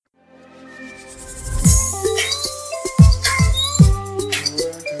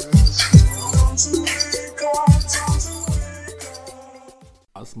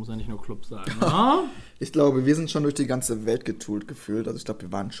ja nicht nur Club sein, ne? Ich glaube, wir sind schon durch die ganze Welt getourt gefühlt. Also ich glaube,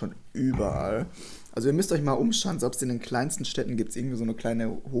 wir waren schon überall. Also ihr müsst euch mal umschauen. Selbst in den kleinsten Städten gibt es irgendwie so eine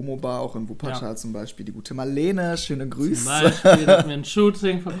kleine Homo-Bar, auch in Wuppertal zum Beispiel. Die gute Marlene, schöne Grüße. Zum Beispiel hatten wir ein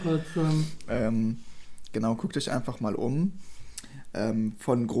Shooting vor kurzem. Genau, guckt euch einfach mal um.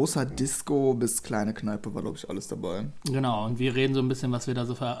 Von großer Disco bis kleine Kneipe war, glaube ich, alles dabei. Genau, und wir reden so ein bisschen, was wir da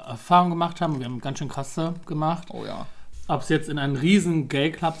so für Erfahrungen gemacht haben. Wir haben ganz schön krasse gemacht. Oh ja. Ob es jetzt in einem riesen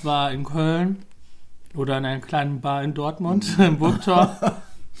Gay-Club war in Köln oder in einer kleinen Bar in Dortmund, im Burgtor,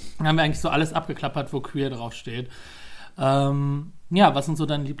 haben wir eigentlich so alles abgeklappert, wo queer draufsteht. Ja, was sind so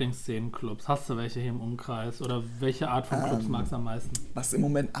deine Lieblingsszenen-Clubs? Hast du welche hier im Umkreis? Oder welche Art von Clubs magst du am meisten? Was im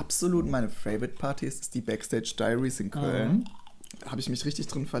Moment absolut meine Favorite-Party ist die Backstage Diaries in Köln. Da habe ich mich richtig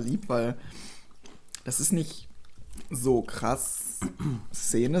drin verliebt, weil das ist nicht so krass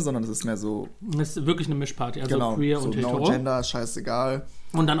Szene, sondern es ist mehr so... Das ist wirklich eine Mischparty, also genau, queer so und hetero. No Gender, scheißegal.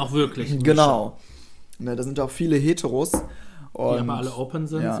 Und dann auch wirklich. Genau. Ne, da sind auch viele Heteros. Und, die aber alle open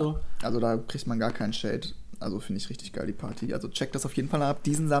sind. Ja, so. also da kriegt man gar keinen Shade. Also finde ich richtig geil, die Party. Also checkt das auf jeden Fall ab.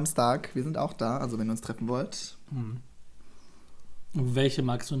 Diesen Samstag, wir sind auch da, also wenn ihr uns treffen wollt. Welche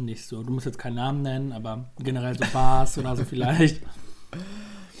magst du nicht so? Du musst jetzt keinen Namen nennen, aber generell so Bars oder so vielleicht.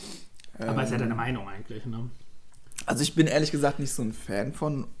 Aber ist ja deine Meinung eigentlich, ne? Also ich bin ehrlich gesagt nicht so ein Fan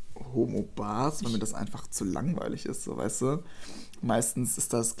von Homo-Bars, weil mir das einfach zu langweilig ist, so weißt du. Meistens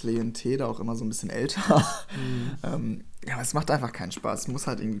ist das Klientel da auch immer so ein bisschen älter. Ja, aber es macht einfach keinen Spaß. Es muss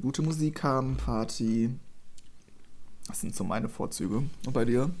halt irgendwie gute Musik haben, Party. Das sind so meine Vorzüge. Und bei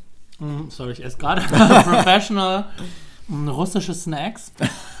dir? Sorry, ich esse gerade Professional russische Snacks.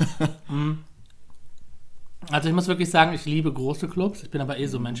 Also ich muss wirklich sagen, ich liebe große Clubs. Ich bin aber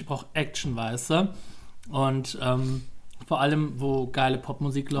so ein Mensch, ich brauche Action, weißt du? Und vor allem, wo geile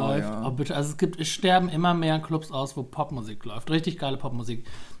Popmusik läuft. Ja. Oh, bitte, also es sterben immer mehr Clubs aus, wo Popmusik läuft. Richtig geile Popmusik.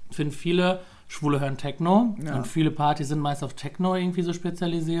 Ich finde, viele Schwule hören Techno und viele Partys sind meist auf Techno irgendwie so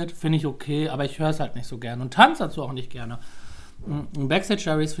spezialisiert. Finde ich okay, aber ich höre es halt nicht so gerne und tanze dazu auch nicht gerne. Backstage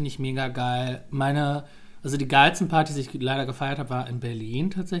Diaries finde ich mega geil. Also die geilsten Partys, die ich leider gefeiert habe, war in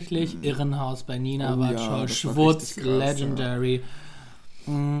Berlin tatsächlich. Irrenhaus bei Nina war schon Schwutz, Legendary.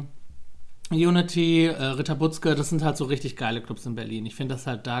 Ja. Unity, Ritter Butzke, das sind halt so richtig geile Clubs in Berlin. Ich finde das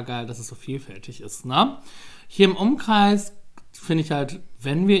halt da geil, dass es so vielfältig ist, ne? Hier im Umkreis finde ich halt,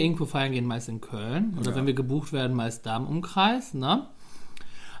 wenn wir irgendwo feiern gehen, meist in Köln. Oder wenn wir gebucht werden, meist da im Umkreis, ne?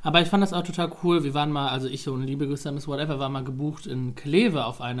 Aber ich fand das auch total cool. Wir waren mal, also ich und liebe Grüße Miss Whatever, waren mal gebucht in Kleve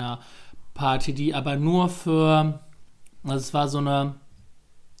auf einer Party, die aber nur für, also es war so eine,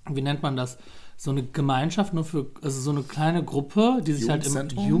 wie nennt man das? So eine Gemeinschaft, nur für, also so eine kleine Gruppe, die sich halt im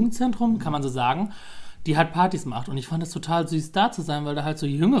Jugendzentrum, kann man so sagen, die halt Partys macht. Und ich fand es total süß, da zu sein, weil da halt so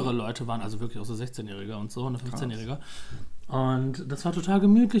jüngere Leute waren, also wirklich auch so 16-Jährige und so, eine 15-Jährige. Und das war total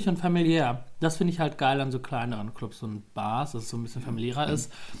gemütlich und familiär. Das finde ich halt geil an so kleineren Clubs und Bars, dass es so ein bisschen familiärer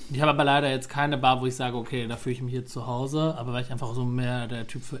ist. Ich habe aber leider jetzt keine Bar, wo ich sage, okay, da fühle ich mich hier zu Hause, aber weil ich einfach so mehr der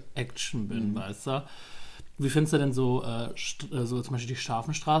Typ für Action bin, weißt du. Wie findest du denn so, so zum Beispiel die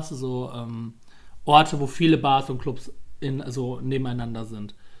Scharfenstraße, so Orte, wo viele Bars und Clubs so nebeneinander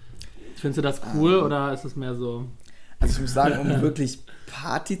sind? Findest du das cool oder ist es mehr so... Also ich muss sagen, um wirklich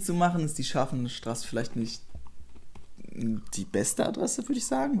Party zu machen, ist die Scharfenstraße vielleicht nicht die beste Adresse, würde ich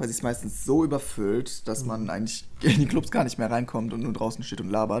sagen, weil sie ist meistens so überfüllt, dass man eigentlich in die Clubs gar nicht mehr reinkommt und nur draußen steht und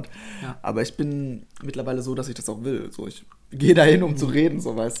labert. Ja. Aber ich bin mittlerweile so, dass ich das auch will. So, ich gehe dahin, um zu reden,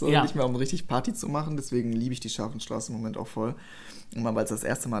 so weißt du, nicht mehr um richtig Party zu machen. Deswegen liebe ich die Scharfenstraße im Moment auch voll. Und mal, weil es das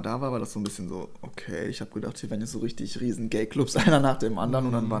erste Mal da war, war das so ein bisschen so, okay, ich habe gedacht, hier werden jetzt so richtig riesen Gay-Clubs, einer nach dem anderen.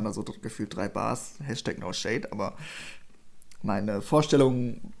 Und dann waren da so gefühlt 3 Bars, #NoShade, aber meine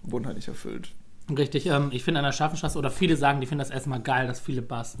Vorstellungen wurden halt nicht erfüllt. Richtig, ich finde an der Scharfenstraße, oder viele sagen, die finden das erstmal geil, dass viele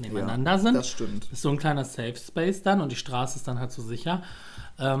Bars nebeneinander sind. Das stimmt. Das ist so ein kleiner Safe Space dann und die Straße ist dann halt so sicher.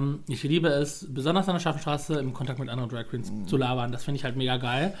 Ich liebe es, besonders an der Scharfenstraße, im Kontakt mit anderen Drag Queens zu labern. Das finde ich halt mega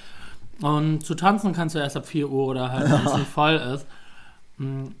geil. Und zu tanzen kannst du erst ab 4 Uhr oder halt, wenn es nicht voll ist.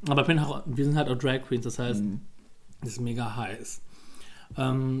 Aber wir sind halt auch Drag Queens, das heißt, es ist mega heiß.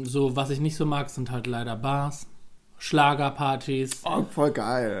 So, was ich nicht so mag, sind halt leider Bars. Schlagerpartys. Oh, voll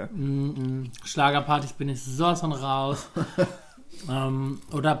geil. Schlagerpartys bin ich sowas von raus.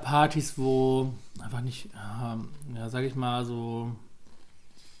 Oder Partys, wo einfach nicht, sag ich mal, so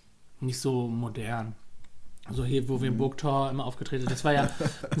nicht so modern. Also hier, wo wir im Burgtor immer aufgetreten sind. Das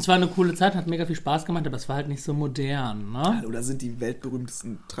war eine coole Zeit, hat mega viel Spaß gemacht, aber es war halt nicht so modern, ne? Hallo, da sind die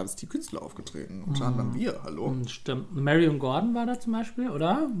weltberühmtesten Travestiekünstler aufgetreten. Unter anderem wir, hallo. Stimmt. Marion Gordon war da zum Beispiel,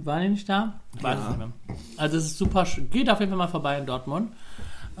 oder? War die nicht da? Ich weiß es nicht mehr. Also es ist super, geht auf jeden Fall mal vorbei in Dortmund.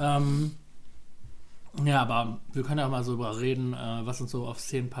 Ja, aber wir können ja auch mal so über reden, was uns so auf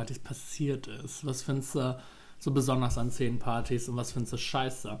Szenenpartys passiert ist. Was findest du so besonders an Szenenpartys und was findest du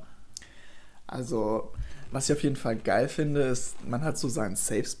scheiße? Also, was ich auf jeden Fall geil finde, ist, man hat so seinen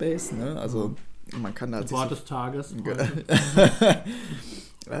Safe Space, ne? Also, man kann da Wort des Tages.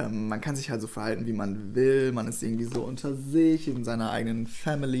 Man kann sich halt so verhalten, wie man will. Man ist irgendwie so unter sich, in seiner eigenen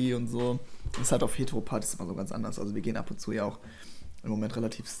Family und so. Das ist halt auf Hetero-Partys immer so ganz anders. Also wir gehen ab und zu ja auch im Moment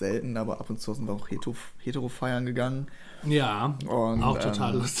relativ selten, aber ab und zu sind wir auch Hetero-Feiern gegangen. Ja, und, auch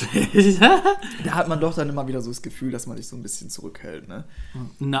total lustig. Da hat man doch dann immer wieder so das Gefühl, dass man sich so ein bisschen zurückhält, ne?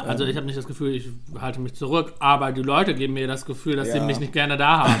 Na, also ich habe nicht das Gefühl, ich halte mich zurück, aber die Leute geben mir das Gefühl, dass sie mich nicht gerne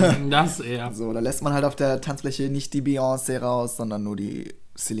da haben. Das eher. So, da lässt man halt auf der Tanzfläche nicht die Beyoncé raus, sondern nur die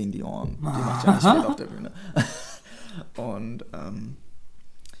Celine Dion. Die macht ja nicht viel auf der Bühne. Und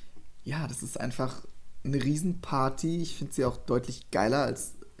ja, das ist einfach eine Riesenparty. Ich finde sie auch deutlich geiler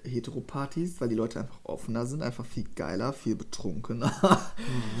als Heteropartys, weil die Leute einfach offener sind, einfach viel geiler, viel betrunkener.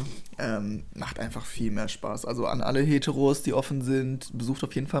 Macht einfach viel mehr Spaß. Also an alle Heteros, die offen sind, besucht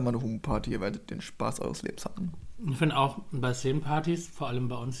auf jeden Fall mal eine Homo-Party, ihr werdet den Spaß eures Lebens haben. Ich finde auch bei Szenenpartys, vor allem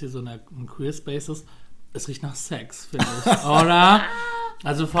bei uns hier so in Queer Spaces, es riecht nach Sex, finde ich. Oder?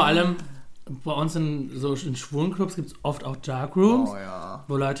 Also vor allem bei uns in schwulen Clubs gibt es oft auch Darkrooms,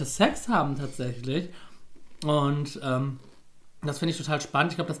 wo Leute Sex haben tatsächlich. Und das finde ich total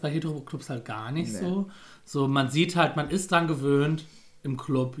spannend. Ich glaube, das ist bei Hetero-Clubs halt gar nicht so. So, man sieht halt, man ist dran gewöhnt, im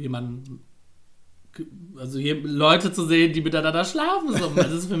Club Leute zu sehen, die miteinander schlafen. So.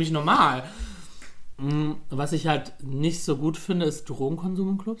 Das ist für mich normal. Was ich halt nicht so gut finde, ist Drogenkonsum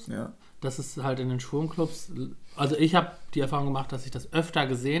in Clubs. Ja. Das ist halt in den schwulen Clubs. Also ich habe die Erfahrung gemacht, dass ich das öfter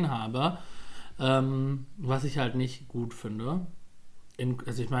gesehen habe, was ich halt nicht gut finde.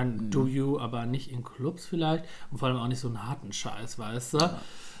 Also ich meine, do you, aber nicht in Clubs vielleicht. Und vor allem auch nicht so einen harten Scheiß, weißt du. Ja.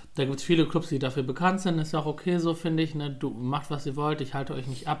 Da gibt es viele Clubs, die dafür bekannt sind. Ist ja auch okay so, finde ich. Ne? Du macht, was ihr wollt. Ich halte euch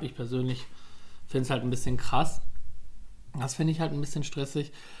nicht ab. Ich persönlich finde es halt ein bisschen krass. Das finde ich halt ein bisschen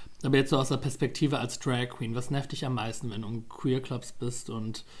stressig. Aber jetzt so aus der Perspektive als Drag Queen. Was nervt dich am meisten, wenn du in Queer Clubs bist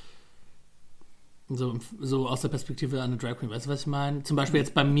und so aus der Perspektive einer Drag Queen? Weißt du, was ich meine? Zum Beispiel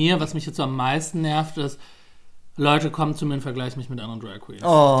jetzt bei mir, was mich jetzt so am meisten nervt, ist, Leute kommen zu mir und vergleichen mich mit anderen Drag Queens.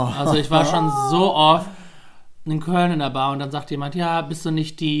 Also ich war schon so oft in Köln in der Bar und dann sagt jemand, ja, bist du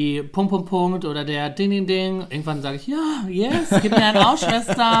nicht die Punkt oder der Ding. Irgendwann sage ich, ja, yes, gib mir einen Auch,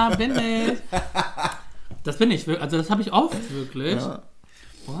 Schwester, bin ich. Das bin ich, also das habe ich oft wirklich. Ja.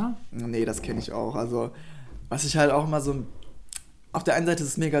 Oder? Nee, das kenne ich auch. Also was ich halt auch mal so... Auf der einen Seite ist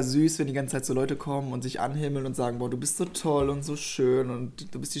es mega süß, wenn die ganze Zeit so Leute kommen und sich anhimmeln und sagen, boah, du bist so toll und so schön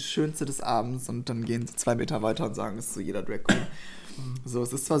und du bist die Schönste des Abends, und dann gehen sie 2 Meter weiter und sagen, das ist so jeder Drag Queen. So,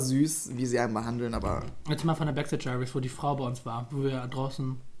 es ist zwar süß, wie sie einen behandeln, aber... Jetzt mal von der Backstage-Areas, wo die Frau bei uns war, wo wir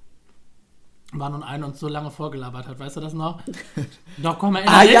draußen waren und eine uns so lange vorgelabert hat, weißt du das noch? Doch, komm mal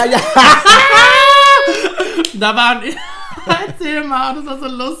in. Ja. Da waren... Erzähl mal, das war so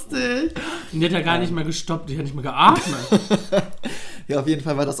lustig. Und die hat ja gar nicht mehr gestoppt, die hat nicht mehr geatmet. Ja, auf jeden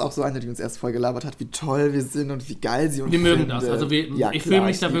Fall war das auch so eine, die uns erst voll gelabert hat, wie toll wir sind und wie geil sie uns findet. Wir mögen das, also ich fühle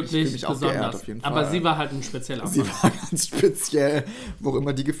mich da wirklich besonders. Geehrt, auf jeden Fall. Aber sie war halt ein spezieller Mann. Sie war ganz speziell, wo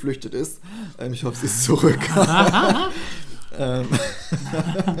immer die geflüchtet ist. Ich hoffe, sie ist zurück.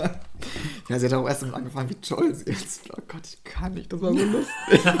 Ja, sie hat auch erst angefangen, wie toll sie ist. Oh Gott, ich kann nicht, das war so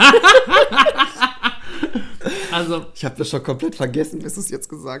lustig. Also, ich habe das schon komplett vergessen, bis du es jetzt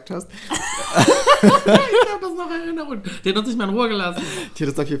gesagt hast. Ich habe das noch in Erinnerung. Die hat uns nicht mal in Ruhe gelassen. Die hat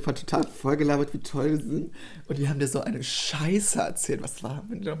uns auf jeden Fall total vollgelabert, wie toll wir sind. Und die haben dir so eine Scheiße erzählt. Was haben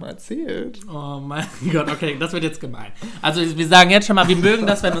wir dir doch mal erzählt? Oh mein Gott, okay, das wird jetzt gemein. Also wir sagen jetzt schon mal, wir mögen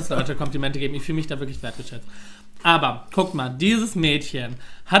das, wenn uns Leute Komplimente geben. Ich fühle mich da wirklich wertgeschätzt. Aber, guck mal, dieses Mädchen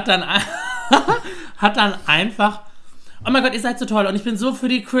hat dann einfach... Oh mein Gott, ihr seid so toll und ich bin so für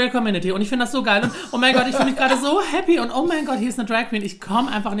die Queer Community und ich finde das so geil und oh mein Gott, ich fühle mich gerade so happy und oh mein Gott, hier ist eine Drag Queen, ich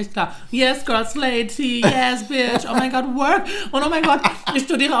komme einfach nicht klar. Yes, girl, slay tea, yes, bitch, oh mein Gott, work und oh mein Gott, ich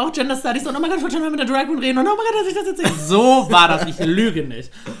studiere auch Gender Studies und oh mein Gott, ich wollte schon mal mit der Drag Queen reden und oh mein Gott, dass ich das erzähle. So war das, ich lüge nicht.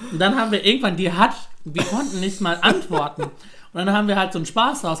 Und dann haben wir irgendwann, wir konnten nicht mal antworten und dann haben wir halt so einen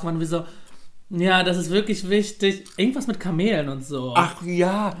Spaß rausgemacht und wir so, ja, das ist wirklich wichtig, irgendwas mit Kamelen und so. Ach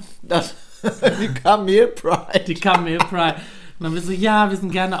ja, die Camel Pride. Die Camel Pride. Und dann wir so, ja, wir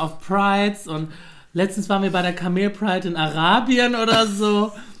sind gerne auf Prides und letztens waren wir bei der Camel Pride in Arabien oder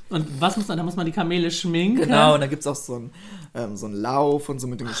so. Und da muss man die Kamele schminken. Genau, und da gibt es auch so einen Lauf und so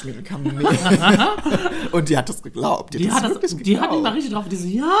mit dem geschminkten Kamel. Und die hat das geglaubt. Die hat nicht mal richtig drauf. Die so,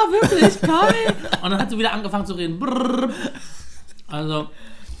 ja, wirklich, geil. Und dann hat sie wieder angefangen zu reden. Brrr. Also,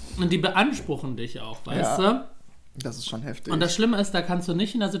 und die beanspruchen dich auch, weißt du? Das ist schon heftig. Und das Schlimme ist, da kannst du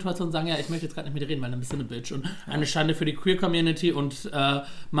nicht in der Situation sagen, ja, ich möchte jetzt gerade nicht mit dir reden, weil dann bist du eine Bitch und eine Schande für die Queer-Community und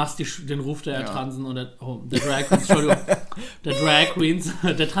machst den Ruf der Transen oder der Drag Queens, Entschuldigung, der Drag Queens,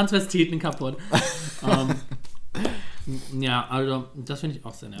 der Transvestiten kaputt. Ja, also das finde ich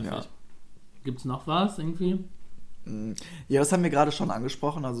auch sehr nervig. Ja. Gibt's noch was irgendwie? Ja, das haben wir gerade schon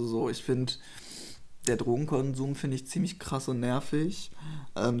angesprochen. Also so, ich finde, der Drogenkonsum finde ich ziemlich krass und nervig.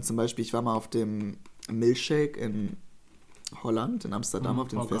 Zum Beispiel, ich war mal auf dem Milkshake in Holland, in Amsterdam, auf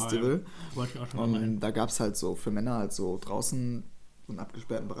dem Festival. Wollte ich auch schon mal hin. Da gab es halt so für Männer halt so draußen so einen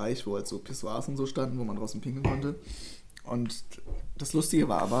abgesperrten Bereich, wo halt so Pissoirs und so standen, wo man draußen pinkeln konnte. Und das Lustige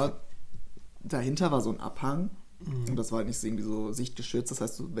war aber, dahinter war so ein Abhang. Und das war halt nicht so irgendwie so sichtgeschützt. Das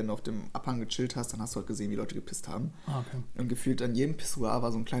heißt, wenn du auf dem Abhang gechillt hast, dann hast du halt gesehen, wie Leute gepisst haben. Okay. Und gefühlt an jedem Pissoir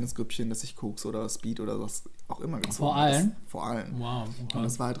war so ein kleines Grüppchen, das sich Koks oder Speed oder was auch immer gezogen Vor allen? Vor allen. Wow. Okay. Und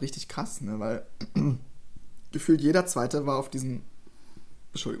das war halt richtig krass, ne? Weil gefühlt jeder Zweite war auf diesem,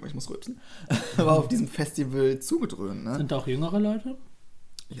 Entschuldigung, ich muss rülpsen, war auf diesem Festival zugedröhnt, ne? Sind da auch jüngere Leute?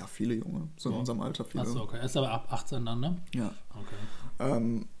 Ja, viele Junge. So in unserem Alter viele. Achso, okay. Ist aber ab 18 dann, ne? Ja.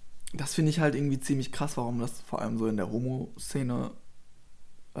 Okay. Das finde ich halt irgendwie ziemlich krass, warum das vor allem so in der Homo-Szene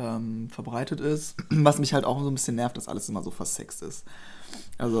verbreitet ist. Was mich halt auch so ein bisschen nervt, dass alles immer so versext ist.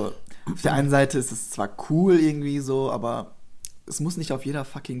 Also auf der einen Seite ist es zwar cool irgendwie so, aber es muss nicht auf jeder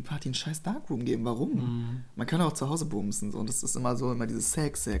fucking Party einen scheiß Darkroom geben. Warum? Man kann auch zu Hause bumsen. So. Und das ist immer so, immer dieses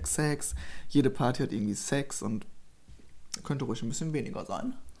Sex. Jede Party hat irgendwie Sex und könnte ruhig ein bisschen weniger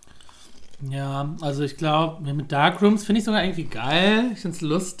sein. Ja, also ich glaube, mit Darkrooms finde ich sogar irgendwie geil. Ich finde es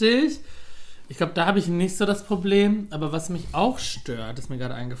lustig. Ich glaube, da habe ich nicht so das Problem. Aber was mich auch stört, ist mir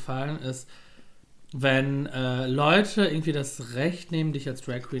gerade eingefallen, ist, wenn Leute irgendwie das Recht nehmen, dich als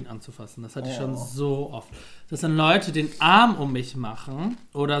Drag Queen anzufassen. Das hatte ich schon so oft. Dass dann Leute den Arm um mich machen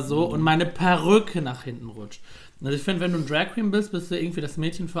oder so und meine Perücke nach hinten rutscht. Also ich finde, wenn du ein Drag Queen bist, bist du irgendwie das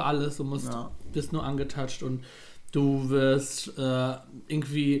Mädchen für alles und bist nur angetatscht und du wirst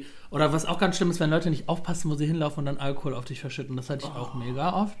irgendwie, oder was auch ganz schlimm ist, wenn Leute nicht aufpassen, wo sie hinlaufen und dann Alkohol auf dich verschütten. Das hatte ich auch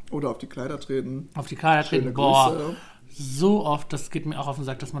mega oft. Oder auf die Kleider treten. Boah, so oft, das geht mir auch auf den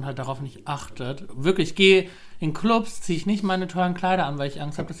Sack, dass man halt darauf nicht achtet. Wirklich, ich gehe in Clubs, ziehe ich nicht meine teuren Kleider an, weil ich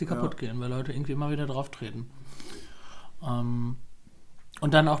Angst habe, dass sie kaputt gehen, weil Leute irgendwie immer wieder drauf treten. Und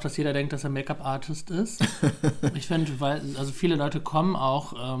dann auch, dass jeder denkt, dass er Make-up-Artist ist. Ich finde, also viele Leute kommen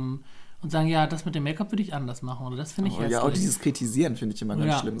auch und sagen, ja, das mit dem Make-up würde ich anders machen. Oder das finde ich hässlich. Ja, auch dieses Kritisieren finde ich immer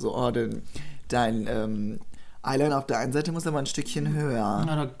ganz schlimm. So, dein Eyeliner auf der einen Seite muss aber ein Stückchen höher.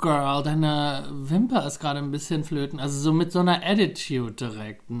 Oder Girl, deine Wimper ist gerade ein bisschen flöten. Also so mit so einer Attitude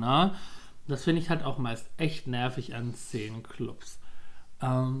direkt, ne? Das finde ich halt auch meist echt nervig an Szenenclubs.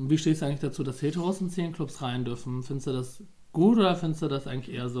 Wie stehst du eigentlich dazu, dass Heteros in Szenenclubs rein dürfen? Findest du das gut oder findest du das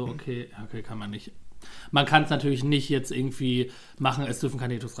eigentlich eher so, okay, kann man nicht. Man kann es natürlich nicht jetzt irgendwie machen, es dürfen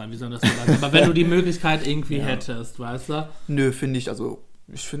keine Heteros rein, wie soll das so sein? Aber wenn du die Möglichkeit irgendwie hättest, weißt du? Nö, finde ich, also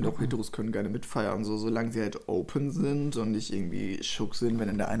ich finde auch Heteros können gerne mitfeiern, so, solange sie halt open sind und nicht irgendwie schock sind, wenn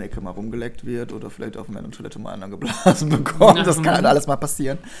in der einen Ecke mal rumgeleckt wird oder vielleicht auf einer Toilette mal einer geblasen bekommt. Das kann halt alles mal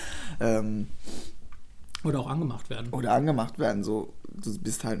passieren. Oder auch angemacht werden. So, du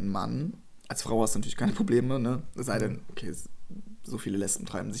bist halt ein Mann. Als Frau hast du natürlich keine Probleme, ne? Es sei denn, okay, so viele Lesben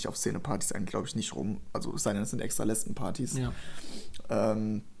treiben sich auf Szenepartys eigentlich, glaube ich, nicht rum. Also es sei denn, es sind extra Lesbenpartys. Ja.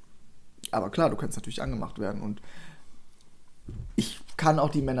 Aber klar, du kannst natürlich angemacht werden. Und ich kann auch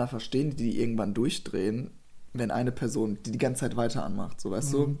die Männer verstehen, die irgendwann durchdrehen, wenn eine Person die ganze Zeit weiter anmacht. So,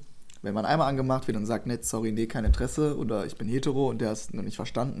 weißt du? Wenn man einmal angemacht wird und sagt, sorry, kein Interesse oder ich bin hetero und der ist noch nicht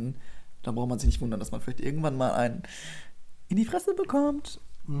verstanden, dann braucht man sich nicht wundern, dass man vielleicht irgendwann mal einen in die Fresse bekommt.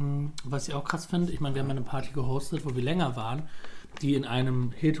 Was ich auch krass finde, ich meine, wir haben eine Party gehostet, wo wir länger waren, die in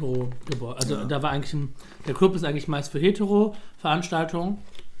einem Hetero-Gebäude, also da war eigentlich der Club ist eigentlich meist für Hetero-Veranstaltungen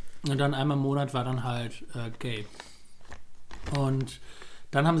und dann einmal im Monat war dann halt gay. Und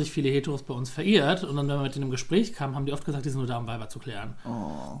dann haben sich viele Heteros bei uns verirrt und dann, wenn wir mit denen im Gespräch kamen, haben die oft gesagt, die sind nur da, um Weiber zu klären.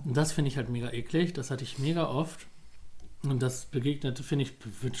 Und das finde ich halt mega eklig, das hatte ich mega oft. Und das begegnet, finde ich,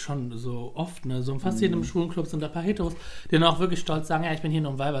 wird schon so oft, ne? So in fast jedem schwulen Club sind da ein paar Heteros, die dann auch wirklich stolz sagen, ja, ich bin hier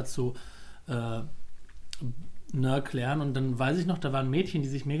nur um Weiber zu klären. Und dann weiß ich noch, da war ein Mädchen, die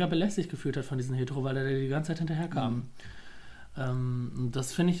sich mega belästigt gefühlt hat von diesen Hetero, weil der die ganze Zeit hinterher kam. Und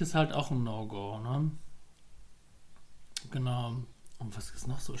das finde ich ist halt auch ein No-Go, ne? Genau. Und was ist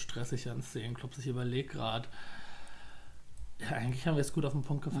noch so stressig an Szenenclubs? Ich überlege gerade. Ja, eigentlich haben wir es gut auf den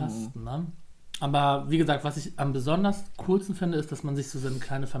Punkt gefasst, ne? Aber wie gesagt, was ich am besonders coolsten finde, ist, dass man sich so eine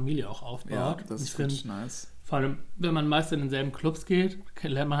kleine Familie auch aufbaut. Ja, das ist richtig nice. Vor allem, wenn man meist in denselben Clubs geht,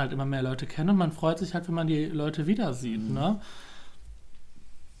 lernt man halt immer mehr Leute kennen und man freut sich halt, wenn man die Leute wieder sieht, ne?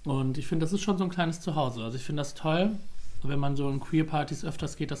 Und ich finde, das ist schon so ein kleines Zuhause. Also ich finde das toll, wenn man so in Queer-Partys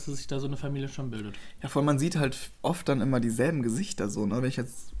öfters geht, dass sich da so eine Familie schon bildet. Ja, vor allem man sieht halt oft dann immer dieselben Gesichter so, ne? Wenn ich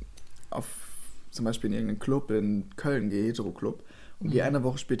jetzt zum Beispiel in irgendeinen Club in Köln gehe, Hetero-Club, und gehe eine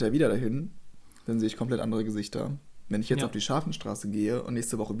Woche später wieder dahin, dann sehe ich komplett andere Gesichter. Wenn ich jetzt auf die Scharfenstraße gehe und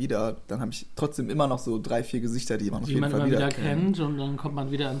nächste Woche wieder, dann habe ich trotzdem immer noch so 3-4 Gesichter, die man auf jeden Fall wieder kennt und dann kommt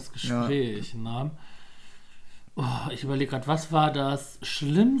man wieder ins Gespräch. Ja. Ne? Oh, ich überlege gerade, was war das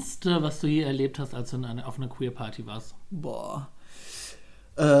Schlimmste, was du je erlebt hast, als du auf einer Queer-Party warst? Boah.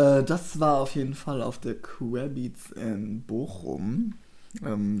 Das war auf jeden Fall auf der Queer Beats in Bochum.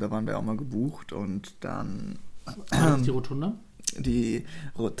 Da waren wir auch mal gebucht und dann... War das die Rotunde? Die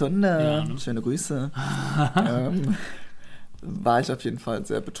Rotunde, ja, ne? Schöne Grüße. War ich auf jeden Fall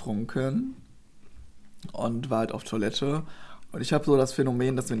sehr betrunken und war halt auf Toilette. Und ich habe so das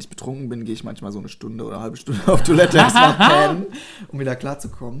Phänomen, dass wenn ich betrunken bin, gehe ich manchmal so eine Stunde oder eine halbe Stunde auf Toilette erstmal pennen, um wieder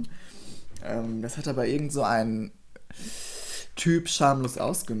klarzukommen. Das hat aber irgend so ein Typ schamlos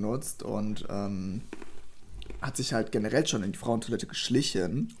ausgenutzt und hat sich halt generell schon in die Frauentoilette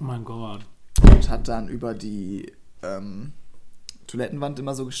geschlichen. Oh mein Gott. Und hat dann über die Toilettenwand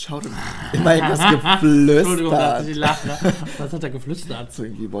immer so geschaut und immer irgendwas geflüstert. Entschuldigung, dass ich lache. Was hat er geflüstert? So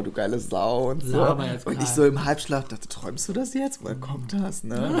irgendwie, boah, du geile Sau und so. Und ich so im Halbschlaf dachte, träumst du das jetzt? Woher kommt das?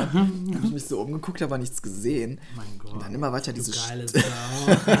 Ne? Dann habe ich mich so umgeguckt, aber nichts gesehen. Mein Gott. Und dann immer weiter diese geile Sau.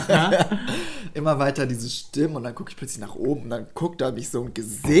 immer weiter diese Stimmen und dann gucke ich plötzlich nach oben und dann guckt er mich so ein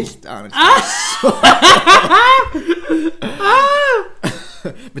Gesicht an. Und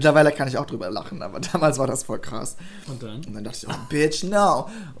mittlerweile kann ich auch drüber lachen, aber damals war das voll krass. Und dann dachte ich, oh, bitch, no.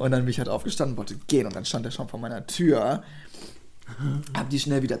 Und dann bin ich halt aufgestanden, wollte gehen und dann stand er schon vor meiner Tür. Hab die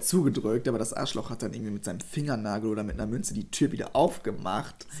schnell wieder zugedrückt, aber das Arschloch hat dann irgendwie mit seinem Fingernagel oder mit einer Münze die Tür wieder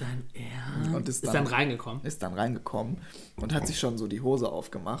aufgemacht. Sein Ernst? Und ist dann reingekommen und hat sich schon so die Hose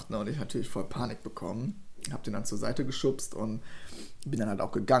aufgemacht. Ne? Und ich natürlich voll Panik bekommen. Hab den dann zur Seite geschubst und bin dann halt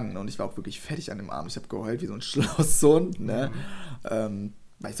auch gegangen. Ne? Und ich war auch wirklich fertig an dem Abend. Ich habe geheult wie so ein Schlosshund. Ne?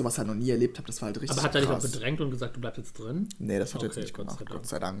 Weil ich sowas halt noch nie erlebt habe. Das war halt richtig krass. Aber hat er dich auch bedrängt und gesagt, du bleibst jetzt drin? Nee, das hat er jetzt nicht gemacht. Gott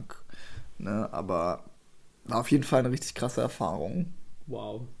sei Dank. Ne? Aber war auf jeden Fall eine richtig krasse Erfahrung.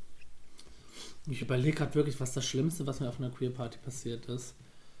 Wow. Ich überlege gerade wirklich, was das Schlimmste, was mir auf einer Queer-Party passiert ist.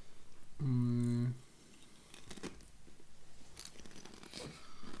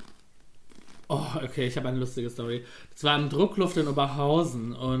 Oh, okay, ich habe eine lustige Story. Das war im Druckluft in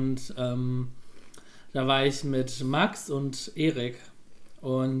Oberhausen und da war ich mit Max und Erik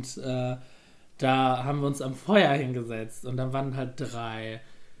und da haben wir uns am Feuer hingesetzt und dann waren halt 3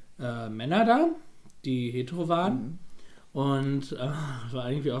 Männer da, die hetero waren und war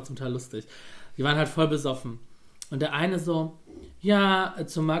irgendwie auch zum Teil lustig. Die waren halt voll besoffen. Und der eine so, ja,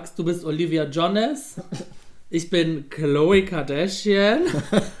 zu Max, du bist Olivia Jones, ich bin Khloe Kardashian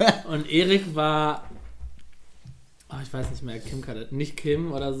und Erik war, ich weiß nicht mehr, Kim Kardashian, nicht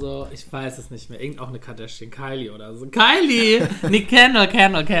Kim oder so, ich weiß es nicht mehr, auch eine Kardashian, Kylie oder so. Kylie! Nicht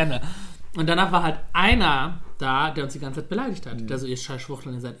Kendall. Und danach war halt einer da, der uns die ganze Zeit beleidigt hat. Der so, ihr scheiß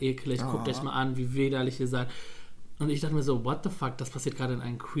Schwuchteln, ihr seid eklig, guckt euch mal an, wie widerlich ihr seid. Und ich dachte mir so, what the fuck, das passiert gerade in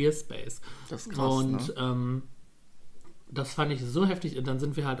einem Queer Space. Das ist krass, und das fand ich so heftig. Und dann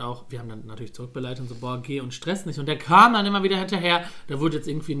sind wir halt auch, wir haben dann natürlich zurückbeleidigt und so, boah, geh und stress nicht. Und der kam dann immer wieder hinterher. Der wurde jetzt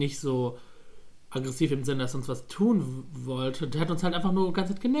irgendwie nicht so aggressiv im Sinne, dass er uns was tun wollte. Der hat uns halt einfach nur die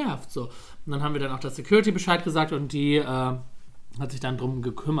ganze Zeit genervt. So. Und dann haben wir dann auch der Security Bescheid gesagt und die hat sich dann drum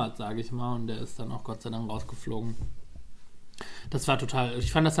gekümmert, sage ich mal. Und der ist dann auch Gott sei Dank rausgeflogen. Das war total,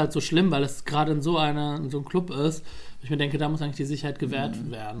 ich fand das halt so schlimm, weil es gerade in so einem Club ist, wo ich mir denke, da muss eigentlich die Sicherheit gewährt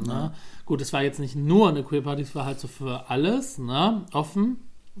werden. Ne? Gut, es war jetzt nicht nur eine Queer-Party, es war halt so für alles, ne? Offen,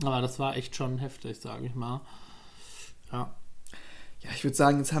 aber das war echt schon heftig, sage ich mal. Ja. Ja, ich würde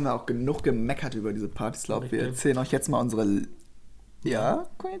sagen, jetzt haben wir auch genug gemeckert über diese Partys, glaube wir erzählen euch jetzt mal unsere... Ja,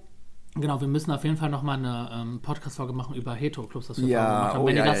 cool. Genau, wir müssen auf jeden Fall nochmal eine Podcast-Folge machen über Hetero-Clubs, das wir gemacht haben.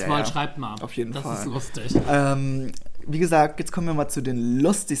 Wenn ihr das wollt, schreibt mal. Auf jeden Fall. Das ist lustig. Wie gesagt, jetzt kommen wir mal zu den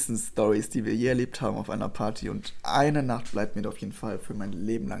lustigsten Stories, die wir je erlebt haben auf einer Party. Und eine Nacht bleibt mir auf jeden Fall für mein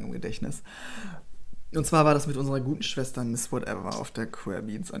Leben lang im Gedächtnis. Und zwar war das mit unserer guten Schwester Miss Whatever auf der Queer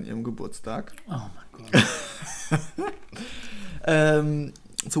Beans an ihrem Geburtstag. Oh mein Gott.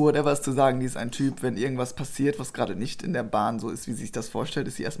 Zu Whatever ist zu sagen, die ist ein Typ, wenn irgendwas passiert, was gerade nicht in der Bahn so ist, wie sie sich das vorstellt,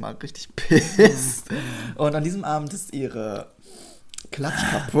 ist sie erstmal richtig pisst. Und an diesem Abend ist ihre Klatsch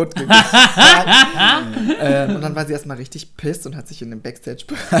kaputt gegangen. Und dann war sie erstmal richtig pisst und hat sich in dem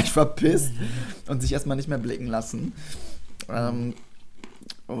Backstage-Bereich verpisst und sich erstmal nicht mehr blicken lassen. Und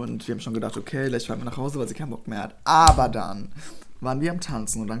wir haben schon gedacht, okay, gleich fahren wir nach Hause, weil sie keinen Bock mehr hat. Aber dann waren wir am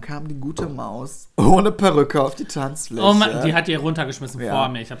Tanzen und dann kam die gute Maus ohne Perücke auf die Tanzfläche. Oh Mann, die hat die runtergeschmissen vor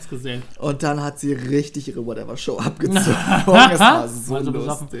mir, ich hab's gesehen. Und dann hat sie richtig ihre Whatever-Show abgezogen. Es war so Also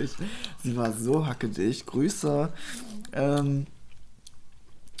lustig. Sie war so hackedicht. Grüße. Und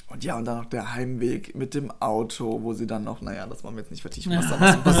ja, und dann noch der Heimweg mit dem Auto, wo sie dann noch, das wollen wir jetzt nicht vertiefen, was da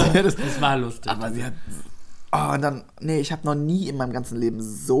noch so passiert ist. Das war lustig. Aber sie hat... und dann, ich habe noch nie in meinem ganzen Leben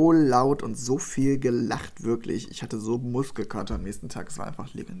so laut und so viel gelacht, wirklich. Ich hatte so Muskelkater am nächsten Tag, es war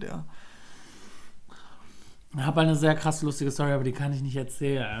einfach legendär. Ich habe eine sehr krass lustige Story, aber die kann ich nicht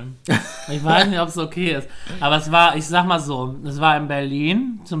erzählen. Ich weiß nicht, ob es okay ist. Aber es war, ich sag mal so, es war in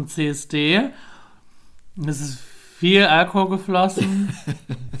Berlin zum CSD. Es ist viel Alkohol geflossen.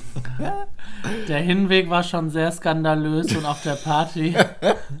 Der Hinweg war schon sehr skandalös und auf der Party...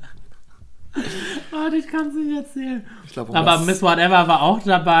 Warte, ich kann es nicht erzählen. Aber Miss Whatever war auch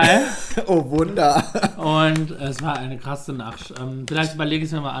dabei. Oh, Wunder. Und es war eine krasse Nacht. Vielleicht überlege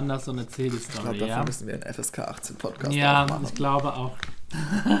ich es mir mal anders und erzähle die Story. Ich glaube, dafür müssen wir einen FSK 18 Podcast machen. Ja, ich glaube auch.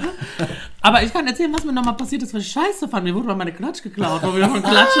 Aber ich kann erzählen, was mir nochmal passiert ist, was ich scheiße fand. Mir wurde mal meine Klatsch geklaut, um wieder von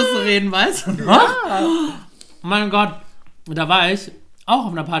Klatsche zu reden, weißt du noch? Ja. Mein Gott, da war ich auch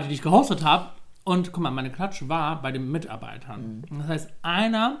auf einer Party, die ich gehostet habe. Und guck mal, meine Klatsch war bei den Mitarbeitern. Das heißt,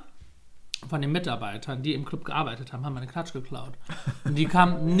 einer von den Mitarbeitern, die im Club gearbeitet haben, meine Klatsch geklaut. Und die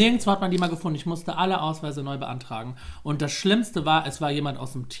kamen, nirgendwo hat man die mal gefunden. Ich musste alle Ausweise neu beantragen. Und das Schlimmste war, es war jemand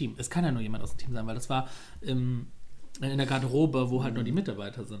aus dem Team. Es kann ja nur jemand aus dem Team sein, weil das war in der Garderobe, wo halt nur die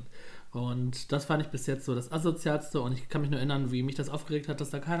Mitarbeiter sind. Und das fand ich bis jetzt so das Asozialste. Und ich kann mich nur erinnern, wie mich das aufgeregt hat, dass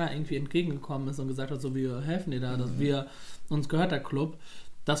da keiner irgendwie entgegengekommen ist und gesagt hat, so, wir helfen dir da, dass uns gehört der Club.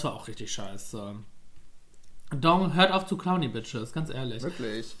 Das war auch richtig scheiße. Dong, hört auf zu klauen, die Bitches, ganz ehrlich.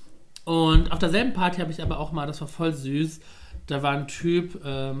 Wirklich. Und auf derselben Party habe ich aber auch mal, das war voll süß, da war ein Typ,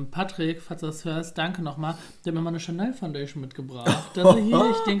 Patrick, falls du das hörst, danke nochmal, der hat mir mal eine Chanel Foundation mitgebracht. Also hier,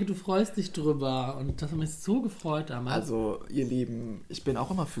 ich denke, du freust dich drüber. Und das hat mich so gefreut damals. Also, ihr Lieben, ich bin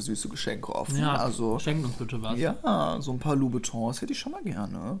auch immer für süße Geschenke offen. Ja, also, schenkt uns bitte was. Ja, so ein paar Louboutins hätte ich schon mal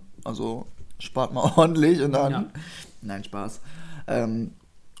gerne. Also, spart mal ordentlich und dann... Ja. Nein, Spaß.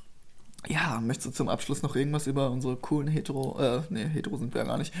 Ja, möchtest du zum Abschluss noch irgendwas über unsere coolen hetero sind wir ja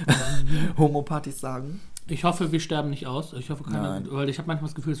gar nicht, Homo-Partys sagen? Ich hoffe, wir sterben nicht aus. Ich hoffe, weil ich habe manchmal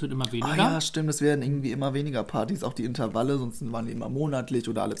das Gefühl, es wird immer weniger. Ja, stimmt, es werden irgendwie immer weniger Partys, auch die Intervalle, sonst waren die immer monatlich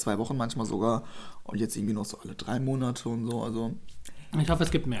oder alle 2 Wochen manchmal sogar. Und jetzt irgendwie noch so alle 3 Monate und so, also... Ich hoffe,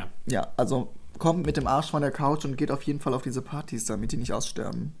 es gibt mehr. Ja, also kommt mit dem Arsch von der Couch und geht auf jeden Fall auf diese Partys, damit die nicht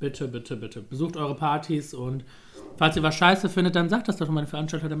aussterben. Bitte, bitte, bitte. Besucht eure Partys und falls ihr was scheiße findet, dann sagt das doch mal den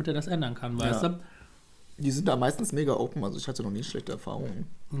Veranstalter, damit er das ändern kann, weißt du? Die sind da meistens mega open, also ich hatte noch nie schlechte Erfahrungen.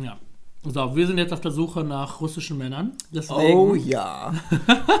 Ja. So, wir sind jetzt auf der Suche nach russischen Männern. Deswegen. Oh ja.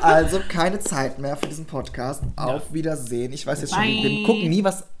 Also keine Zeit mehr für diesen Podcast. Auf Wiedersehen. Ich weiß jetzt schon, wir gucken nie,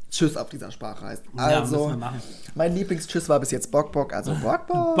 was Tschüss auf dieser Sprache heißt. Also, müssen wir machen. Mein Lieblingstschüss war bis jetzt Bock, also Bock.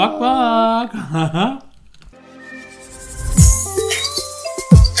 Bock.